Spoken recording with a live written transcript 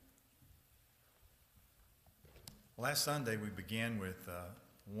Last Sunday we began with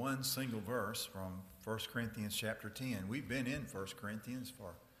one single verse from 1 Corinthians chapter 10. We've been in 1 Corinthians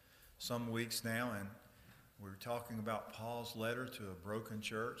for some weeks now, and we're talking about Paul's letter to a broken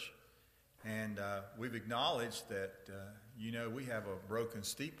church. And we've acknowledged that, we have a broken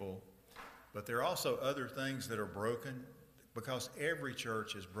steeple, but there are also other things that are broken because every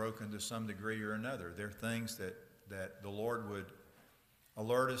church is broken to some degree or another. There are things that the Lord would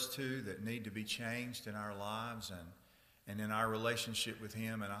alert us to that need to be changed in our lives and in our relationship with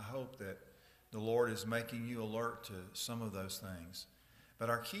Him. And I hope that the Lord is making you alert to some of those things. But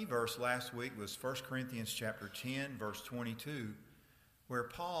our key verse last week was 1 Corinthians chapter 10, verse 22, where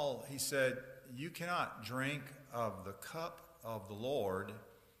Paul, he said, "You cannot drink of the cup of the Lord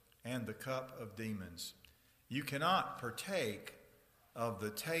and the cup of demons. You cannot partake of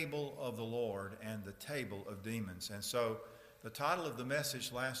the table of the Lord and the table of demons." And so the title of the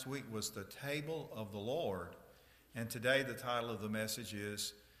message last week was The Table of the Lord. And today the title of the message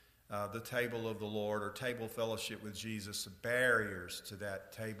is The Table of the Lord, or Table Fellowship with Jesus, Barriers to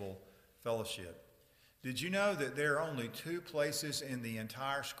that table fellowship. Did you know that there are only two places in the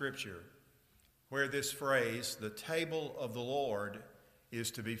entire Scripture where this phrase, the table of the Lord,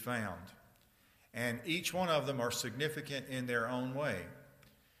 is to be found? And each one of them are significant in their own way.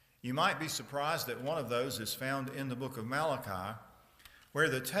 You might be surprised that one of those is found in the book of Malachi, where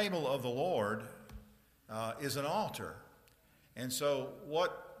the table of the Lord is an altar. And so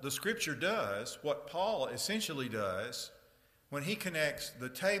what the Scripture does, what Paul essentially does, when he connects the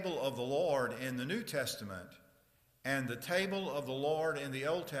table of the Lord in the New Testament and the table of the Lord in the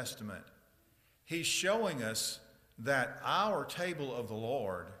Old Testament, he's showing us that our table of the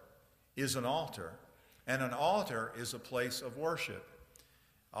Lord is an altar, and an altar is a place of worship,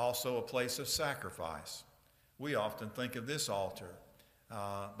 also a place of sacrifice. We often think of this altar,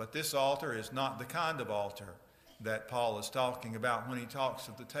 but this altar is not the kind of altar that Paul is talking about when he talks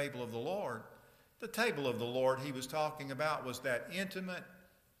of the table of the Lord. The table of the Lord he was talking about was that intimate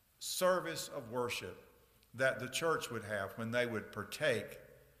service of worship that the church would have when they would partake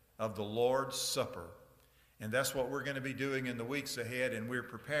of the Lord's Supper. And that's what we're going to be doing in the weeks ahead, and we're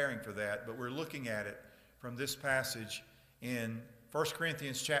preparing for that. But we're looking at it from this passage in 1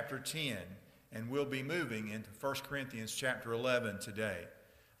 Corinthians chapter 10, and we'll be moving into 1 Corinthians chapter 11 today.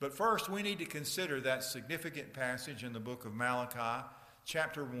 But first, we need to consider that significant passage in the book of Malachi,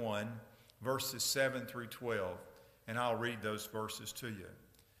 chapter 1, verses 7 through 12. And I'll read those verses to you.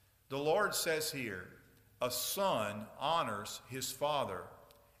 The Lord says here, "A son honors his father,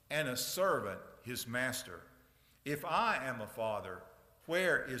 and a servant his master. If I am a father,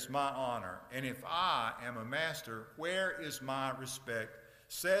 where is my honor? And if I am a master, where is my respect?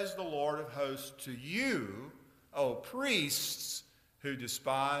 Says the Lord of hosts to you, O priests who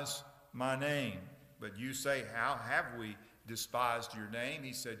despise my name." But you say, "How have we despised your name?"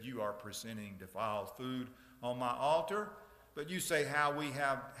 He said, "You are presenting defiled food on my altar." But you say, how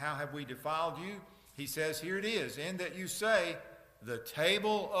have we defiled you?" He says, here it is, "In that you say, the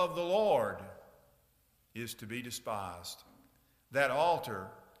table of the Lord is to be despised." That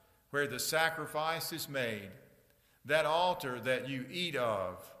altar where the sacrifice is made, that altar that you eat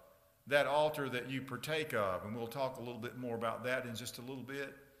of, that altar that you partake of, and we'll talk a little bit more about that in just a little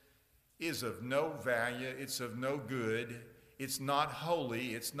bit, is of no value, it's of no good, it's not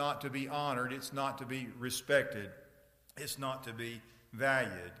holy, it's not to be honored, it's not to be respected, it's not to be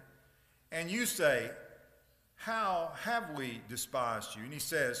valued. And you say, "How have we despised you?" And he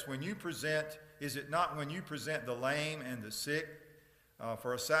says, is it not when you present the lame and the sick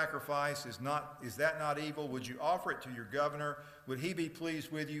for a sacrifice, is that not evil? Would you offer it to your governor? Would he be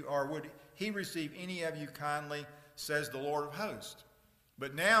pleased with you, or would he receive any of you kindly, says the Lord of hosts?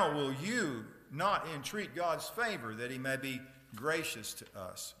 But now will you not entreat God's favor that he may be gracious to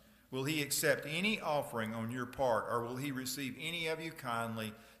us? Will he accept any offering on your part, or will he receive any of you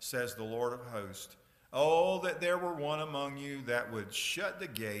kindly, says the Lord of hosts? Oh, that there were one among you that would shut the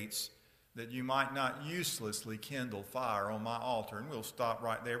gates, that you might not uselessly kindle fire on my altar. And we'll stop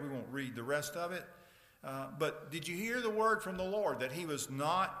right there. We won't read the rest of it. But did you hear the word from the Lord that he was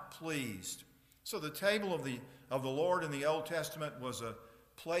not pleased? So the table of the Lord in the Old Testament was a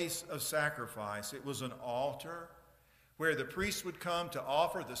place of sacrifice. It was an altar where the priests would come to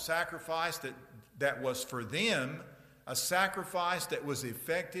offer the sacrifice that was for them, a sacrifice that was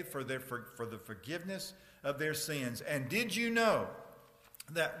effective for the forgiveness of their sins. And did you know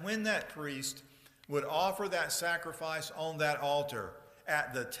that when that priest would offer that sacrifice on that altar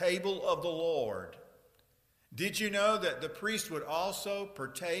at the table of the Lord, did you know that the priest would also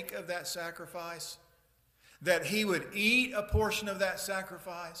partake of that sacrifice? That he would eat a portion of that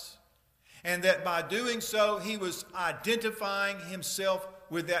sacrifice? And that by doing so, he was identifying himself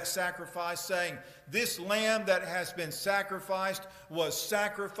with that sacrifice, saying, this lamb that has been sacrificed was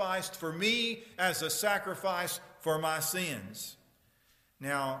sacrificed for me as a sacrifice for my sins.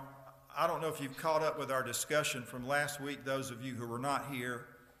 Now, I don't know if you've caught up with our discussion from last week, those of you who were not here.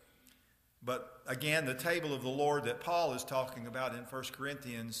 But again, the table of the Lord that Paul is talking about in 1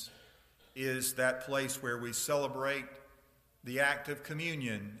 Corinthians is that place where we celebrate the act of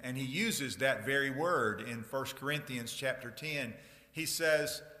communion. And he uses that very word in 1 Corinthians chapter 10. He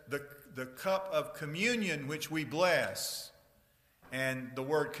says, the cup of communion which we bless. And the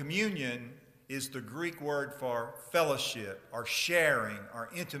word communion is the Greek word for fellowship, or sharing, or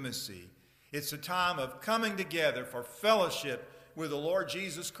intimacy. It's a time of coming together for fellowship with the Lord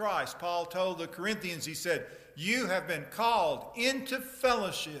Jesus Christ. Paul told the Corinthians, he said, you have been called into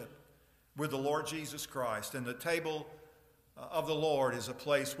fellowship with the Lord Jesus Christ. And the table of the Lord is a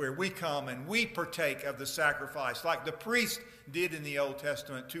place where we come and we partake of the sacrifice, like the priest did in the Old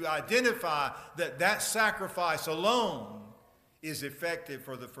Testament, to identify that that sacrifice alone is effective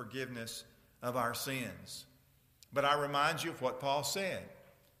for the forgiveness of our sins. But I remind you of what Paul said.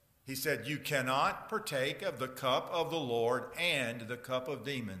 He said, you cannot partake of the cup of the Lord and the cup of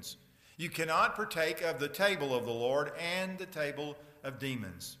demons. You cannot partake of the table of the Lord and the table of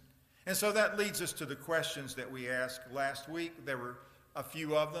demons. And so that leads us to the questions that we asked last week. There were a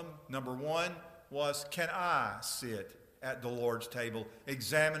few of them. Number one was, can I sit at the Lord's table,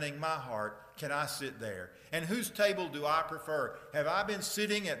 examining my heart? Can I sit there? And whose table do I prefer? Have I been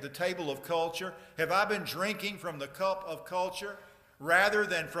sitting at the table of culture? Have I been drinking from the cup of culture rather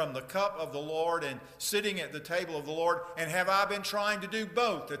than from the cup of the Lord and sitting at the table of the Lord? And have I been trying to do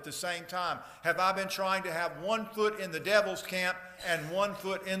both at the same time? Have I been trying to have one foot in the devil's camp and one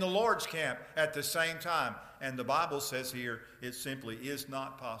foot in the Lord's camp at the same time? And the Bible says here, it simply is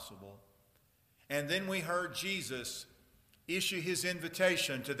not possible. And then we heard Jesus issue his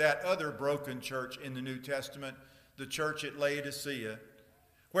invitation to that other broken church in the New Testament, the church at Laodicea,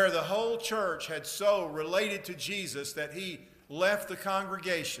 where the whole church had so related to Jesus that he left the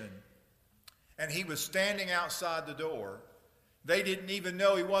congregation and he was standing outside the door. They didn't even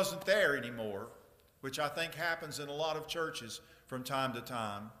know he wasn't there anymore, which I think happens in a lot of churches from time to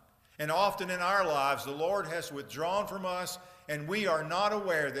time. And often in our lives, the Lord has withdrawn from us and we are not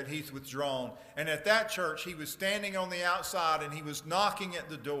aware that he's withdrawn. And at that church, he was standing on the outside and he was knocking at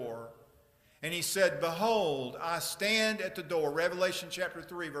the door. And he said, behold, I stand at the door. Revelation chapter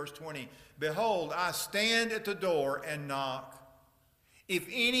 3, verse 20. Behold, I stand at the door and knock. If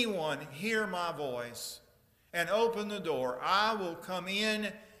anyone hear my voice and open the door, I will come in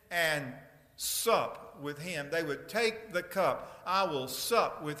and sup with him. They would take the cup. I will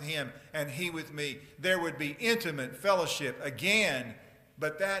sup with him and he with me. There would be intimate fellowship again.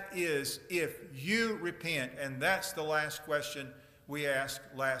 But that is if you repent. And that's the last question we asked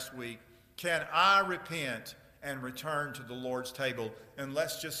last week. Can I repent and return to the Lord's table? And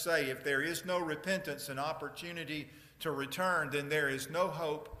let's just say, if there is no repentance and opportunity to return, then there is no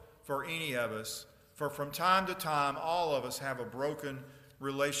hope for any of us. For from time to time, all of us have a broken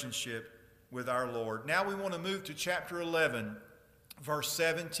relationship with our Lord. Now we want to move to chapter 11, verse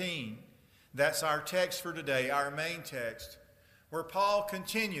 17. That's our text for today, our main text, where Paul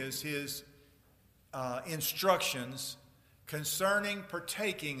continues his instructions concerning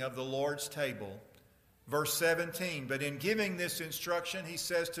partaking of the Lord's table. Verse 17, but in giving this instruction, he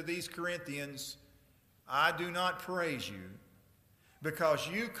says to these Corinthians, I do not praise you, because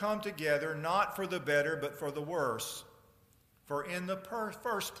you come together not for the better, but for the worse. For in the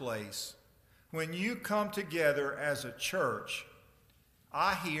first place, when you come together as a church,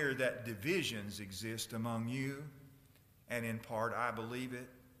 I hear that divisions exist among you, and in part I believe it.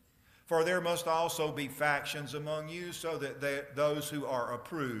 For there must also be factions among you, so that those who are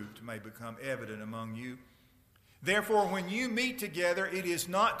approved may become evident among you. Therefore, when you meet together, it is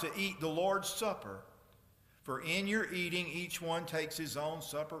not to eat the Lord's Supper. For in your eating, each one takes his own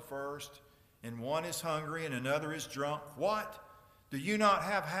supper first, and one is hungry and another is drunk. What? Do you not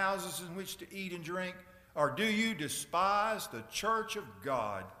have houses in which to eat and drink? Or do you despise the church of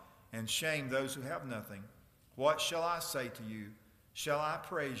God and shame those who have nothing? What shall I say to you? Shall I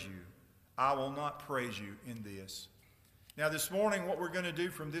praise you? I will not praise you in this. Now this morning, what we're going to do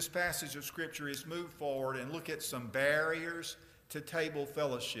from this passage of Scripture is move forward and look at some barriers to table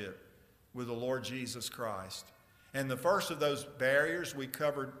fellowship with the Lord Jesus Christ. And the first of those barriers we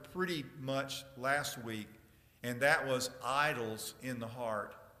covered pretty much last week, and that was idols in the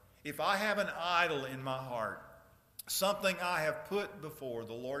heart. If I have an idol in my heart, something I have put before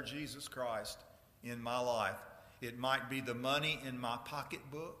the Lord Jesus Christ in my life, it might be the money in my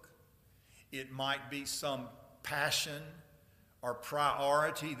pocketbook. It might be some passion or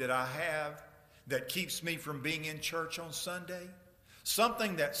priority that I have that keeps me from being in church on Sunday.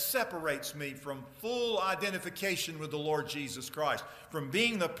 Something that separates me from full identification with the Lord Jesus Christ, from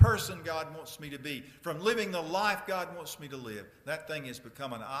being the person God wants me to be, from living the life God wants me to live. That thing has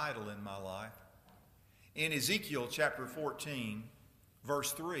become an idol in my life. In Ezekiel chapter 14,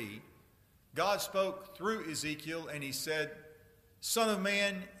 verse 3, God spoke through Ezekiel and he said, "Son of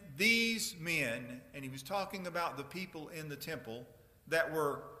man, these men," and he was talking about the people in the temple that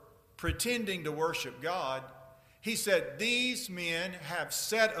were pretending to worship God. He said, "These men have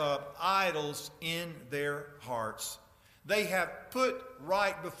set up idols in their hearts. They have put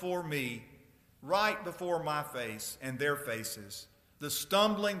right before me, right before my face and their faces, the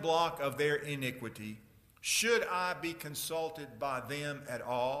stumbling block of their iniquity. Should I be consulted by them at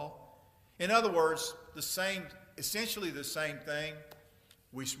all?" In other words, essentially the same thing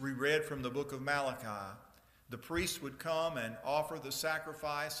we read from the book of Malachi. The priests would come and offer the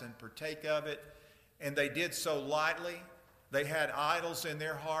sacrifice and partake of it, and they did so lightly. They had idols in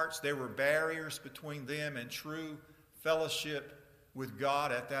their hearts. There were barriers between them and true fellowship with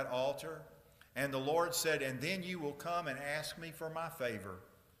God at that altar. And the Lord said, "And then you will come and ask me for my favor.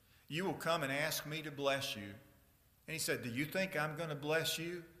 You will come and ask me to bless you." And he said, "Do you think I'm going to bless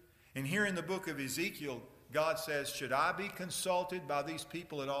you?" And here in the book of Ezekiel, God says, should I be consulted by these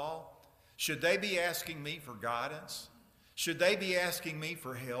people at all? Should they be asking me for guidance? Should they be asking me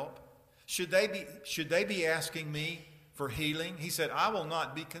for help? Should they be asking me for healing? He said, "I will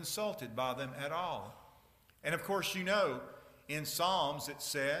not be consulted by them at all." And of course, you know, in Psalms it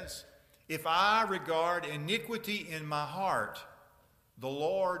says, "If I regard iniquity in my heart, the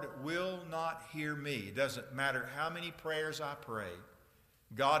Lord will not hear me." It doesn't matter how many prayers I pray,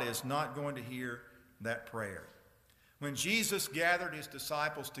 God is not going to hear that prayer. When Jesus gathered his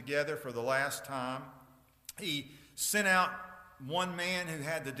disciples together for the last time, he sent out one man who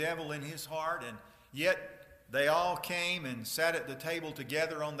had the devil in his heart, and yet they all came and sat at the table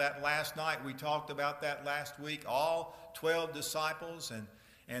together on that last night. We talked about that last week. All 12 disciples,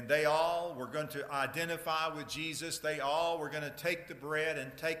 and they all were going to identify with Jesus. They all were going to take the bread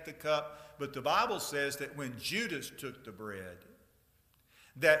and take the cup. But the Bible says that when Judas took the bread,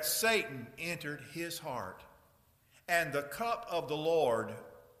 that Satan entered his heart. And the cup of the Lord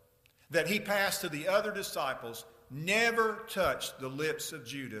that he passed to the other disciples never touched the lips of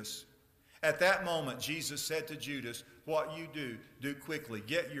Judas. At that moment, Jesus said to Judas, "What you do quickly.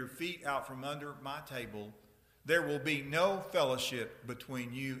 Get your feet out from under my table. There will be no fellowship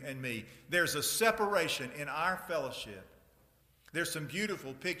between you and me." There's a separation in our fellowship. There's some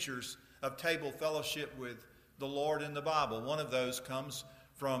beautiful pictures of table fellowship with the Lord in the Bible. One of those comes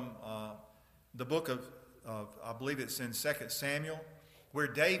from the book of I believe it's in 2 Samuel, where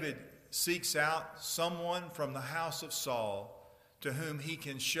David seeks out someone from the house of Saul to whom he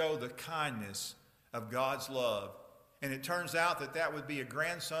can show the kindness of God's love. And it turns out that that would be a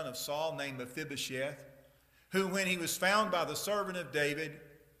grandson of Saul named Mephibosheth, who, when he was found by the servant of David,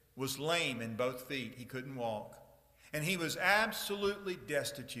 was lame in both feet. He couldn't walk. And he was absolutely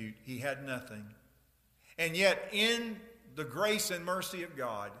destitute. He had nothing. And yet, in the grace and mercy of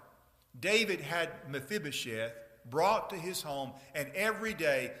God, David had Mephibosheth brought to his home, and every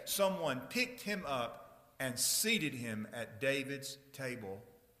day someone picked him up and seated him at David's table.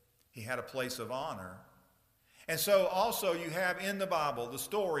 He had a place of honor. And so also you have in the Bible the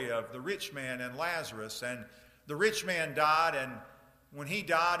story of the rich man and Lazarus. And the rich man died, and when he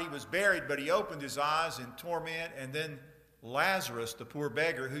died, he was buried, but he opened his eyes in torment. And then Lazarus, the poor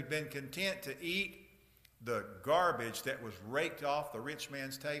beggar who'd been content to eat the garbage that was raked off the rich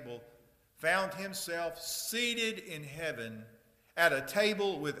man's table, found himself seated in heaven at a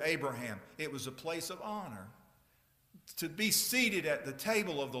table with Abraham. It was a place of honor. To be seated at the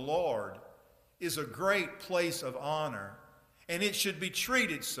table of the Lord is a great place of honor, and it should be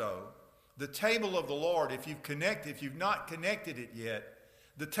treated so. The table of the Lord, if you've not connected it yet,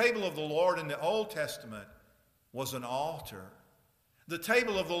 the table of the Lord in the Old Testament was an altar. The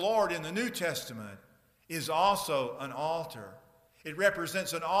table of the Lord in the New Testament is also an altar. It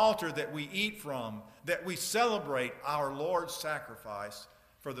represents an altar that we eat from, that we celebrate our Lord's sacrifice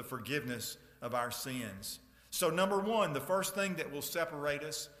for the forgiveness of our sins. So number one, the first thing that will separate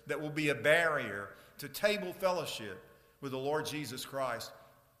us, that will be a barrier to table fellowship with the Lord Jesus Christ,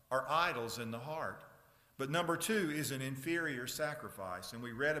 are idols in the heart. But number two is an inferior sacrifice. And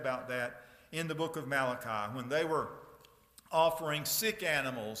we read about that in the book of Malachi, when they were offering sick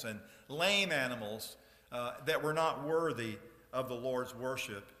animals and lame animals that were not worthy of the Lord's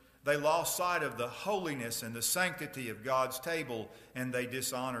worship. They lost sight of the holiness and the sanctity of God's table, and they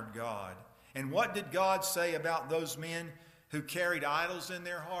dishonored God. And what did God say about those men who carried idols in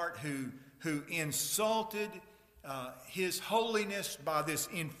their heart, who insulted his holiness by this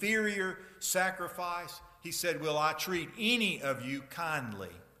inferior sacrifice? He said, will I treat any of you kindly?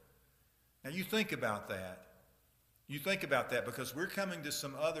 Now you think about that. You think about that, because we're coming to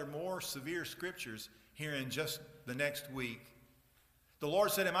some other more severe scriptures here in just the next week. The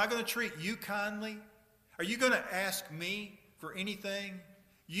Lord said, am I going to treat you kindly? Are you going to ask me for anything?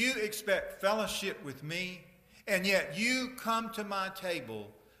 You expect fellowship with me, and yet you come to my table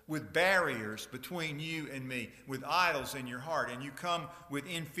with barriers between you and me, with idols in your heart, and you come with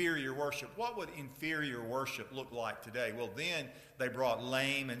inferior worship. What would inferior worship look like today? Well, then they brought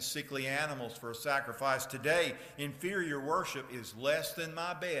lame and sickly animals for a sacrifice. Today, inferior worship is less than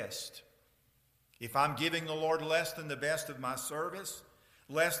my best. If I'm giving the Lord less than the best of my service,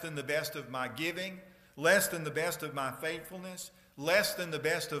 less than the best of my giving, less than the best of my faithfulness, less than the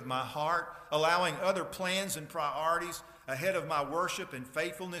best of my heart, allowing other plans and priorities ahead of my worship and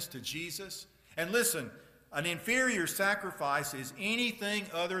faithfulness to Jesus. And listen, an inferior sacrifice is anything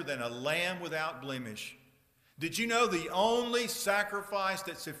other than a lamb without blemish. Did you know the only sacrifice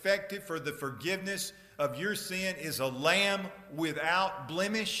that's effective for the forgiveness of your sin is a lamb without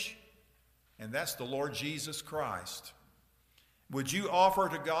blemish? And that's the Lord Jesus Christ. Would you offer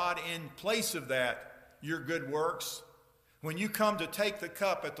to God in place of that your good works? When you come to take the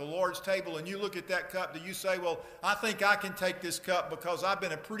cup at the Lord's table and you look at that cup, do you say, well, I think I can take this cup because I've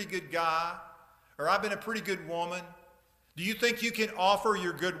been a pretty good guy or I've been a pretty good woman? Do you think you can offer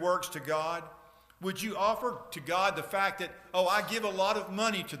your good works to God? Would you offer to God the fact that, oh, I give a lot of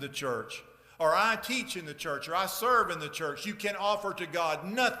money to the church, or I teach in the church, or I serve in the church? You can offer to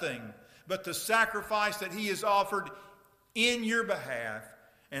God nothing but the sacrifice that He has offered in your behalf,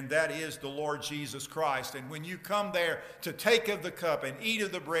 and that is the Lord Jesus Christ. And when you come there to take of the cup and eat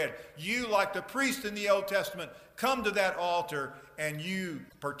of the bread, you, like the priest in the Old Testament, come to that altar and you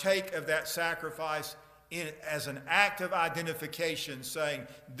partake of that sacrifice as an act of identification, saying,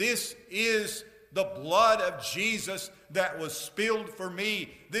 this is the blood of Jesus that was spilled for me.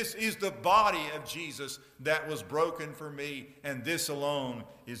 This is the body of Jesus that was broken for me, and this alone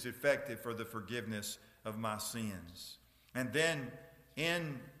is effective for the forgiveness of my sins. And then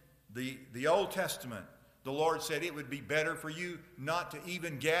in the Old Testament, the Lord said it would be better for you not to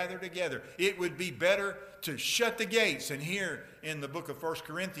even gather together. It would be better to shut the gates. And here in the book of 1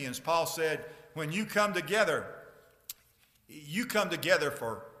 Corinthians, Paul said, when you come together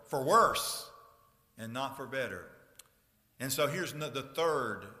for worse and not for better. And so here's the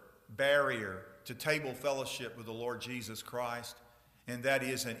third barrier to table fellowship with the Lord Jesus Christ, and that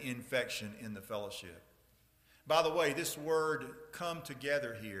is an infection in the fellowship. By the way, this word come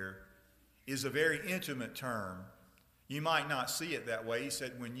together here is a very intimate term. You might not see it that way. He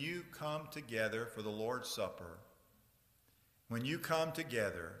said, when you come together for the Lord's Supper, when you come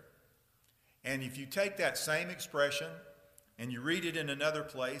together, and if you take that same expression and you read it in another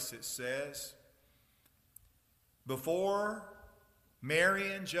place, it says, before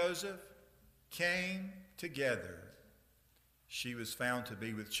Mary and Joseph came together, she was found to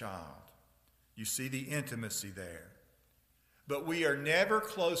be with child. You see the intimacy there. But we are never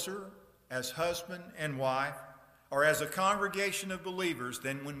closer as husband and wife or as a congregation of believers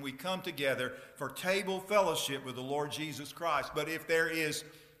than when we come together for table fellowship with the Lord Jesus Christ. But if there is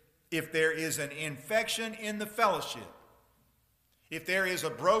an infection in the fellowship, if there is a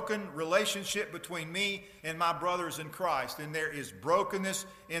broken relationship between me and my brothers in Christ, then there is brokenness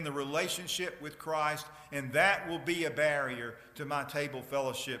in the relationship with Christ, and that will be a barrier to my table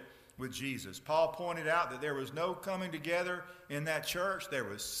fellowship with Jesus. Paul pointed out that there was no coming together in that church. There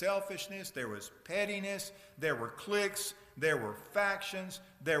was selfishness, there was pettiness, there were cliques, there were factions,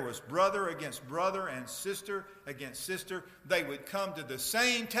 there was brother against brother and sister against sister. They would come to the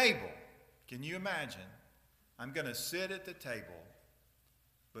same table. Can you imagine? I'm going to sit at the table,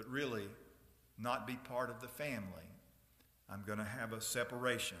 but really not be part of the family. I'm going to have a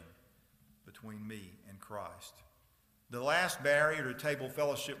separation between me and Christ. The last barrier to table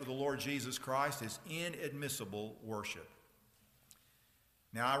fellowship with the Lord Jesus Christ is inadmissible worship.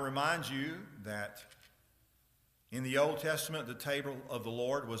 Now, I remind you that in the Old Testament, the table of the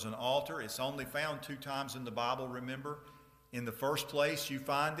Lord was an altar. It's only found 2 times in the Bible, remember. In the first place you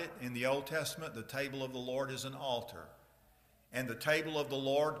find it in the Old Testament, the table of the Lord is an altar. And the table of the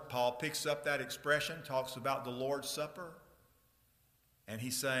Lord, Paul picks up that expression, talks about the Lord's Supper. And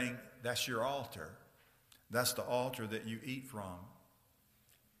he's saying, that's your altar. That's the altar that you eat from.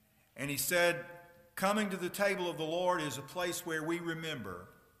 And he said, coming to the table of the Lord is a place where we remember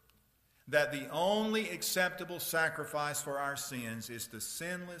that the only acceptable sacrifice for our sins is the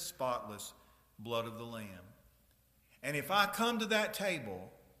sinless, spotless blood of the Lamb. And if I come to that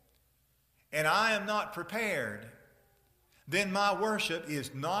table and I am not prepared, then my worship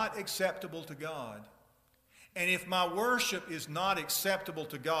is not acceptable to God. And if my worship is not acceptable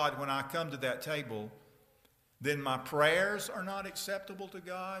to God when I come to that table, then my prayers are not acceptable to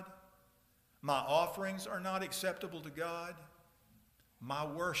God. My offerings are not acceptable to God. My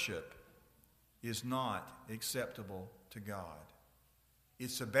worship is not acceptable to God.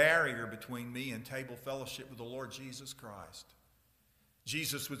 It's a barrier between me and table fellowship with the Lord Jesus Christ.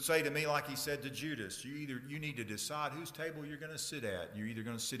 Jesus would say to me, like he said to Judas, you need to decide whose table you're going to sit at. You're either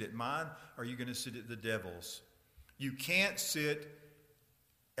going to sit at mine or you're going to sit at the devil's. You can't sit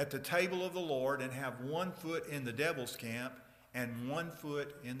at the table of the Lord and have one foot in the devil's camp and one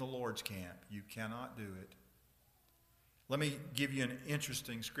foot in the Lord's camp. You cannot do it. Let me give you an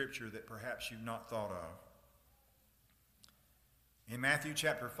interesting scripture that perhaps you've not thought of. In Matthew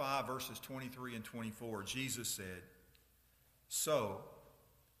chapter 5, verses 23 and 24, Jesus said, "So,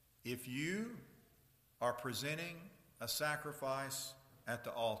 if you are presenting a sacrifice at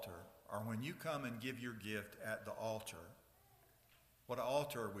the altar, or when you come and give your gift at the altar," what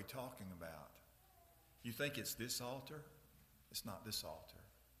altar are we talking about? You think it's this altar? It's not this altar.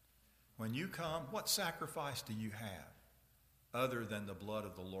 When you come, what sacrifice do you have other than the blood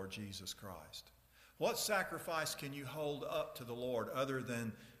of the Lord Jesus Christ? What sacrifice can you hold up to the Lord other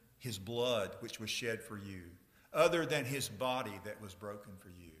than his blood which was shed for you, other than his body that was broken for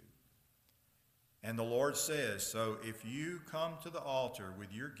you? And the Lord says, so if you come to the altar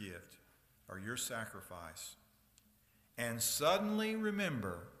with your gift or your sacrifice and suddenly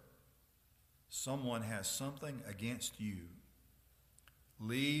remember someone has something against you,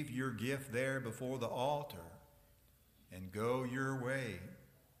 leave your gift there before the altar and go your way.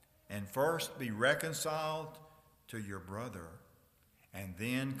 And first be reconciled to your brother, and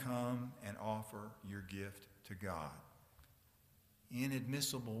then come and offer your gift to God.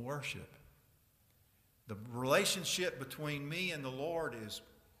 Inadmissible worship. The relationship between me and the Lord is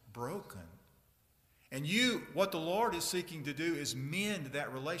broken. And what the Lord is seeking to do is mend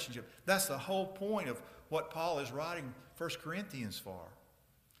that relationship. That's the whole point of what Paul is writing 1 Corinthians for.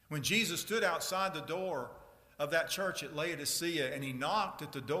 When Jesus stood outside the door of that church at Laodicea and he knocked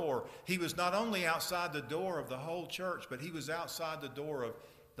at the door, he was not only outside the door of the whole church, but he was outside the door of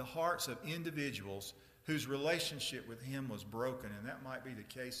the hearts of individuals whose relationship with him was broken. And that might be the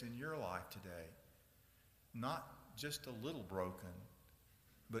case in your life today. Not just a little broken,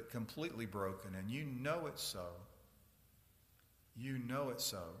 but completely broken. And you know it's so. You know it's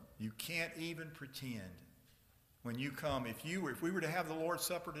so. You can't even pretend. When you come, if we were to have the Lord's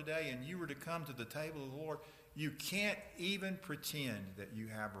Supper today and you were to come to the table of the Lord, you can't even pretend that you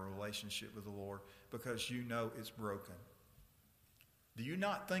have a relationship with the Lord because you know it's broken. Do you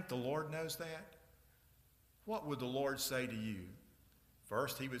not think the Lord knows that? What would the Lord say to you?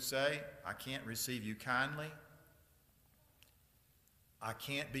 First, he would say, I can't receive you kindly. I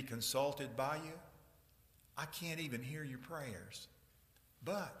can't be consulted by you. I can't even hear your prayers.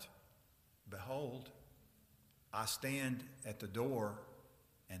 But, behold, I stand at the door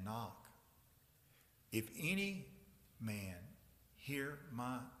and knock. If any man hear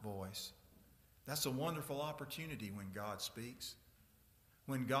my voice, that's a wonderful opportunity when God speaks.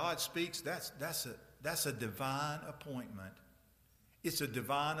 When God speaks, that's a divine appointment. It's a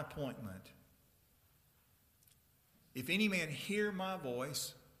divine appointment. If any man hear my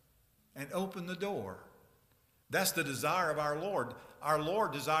voice and open the door, that's the desire of our Lord. Our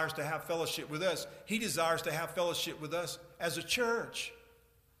Lord desires to have fellowship with us. He desires to have fellowship with us as a church.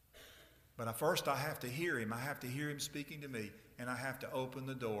 But first I have to hear him. I have to hear him speaking to me, and I have to open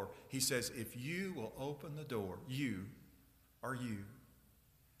the door. He says, if you will open the door, you,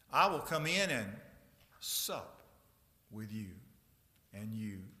 I will come in and sup with you, and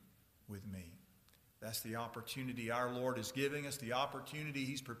you with me. That's the opportunity our Lord is giving us, the opportunity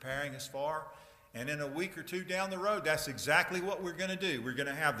he's preparing us for. And in a week or two down the road, that's exactly what we're going to do. We're going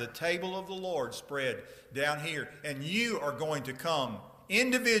to have the table of the Lord spread down here. And you are going to come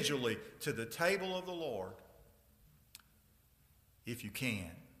individually to the table of the Lord. If you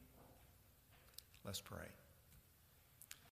can. Let's pray.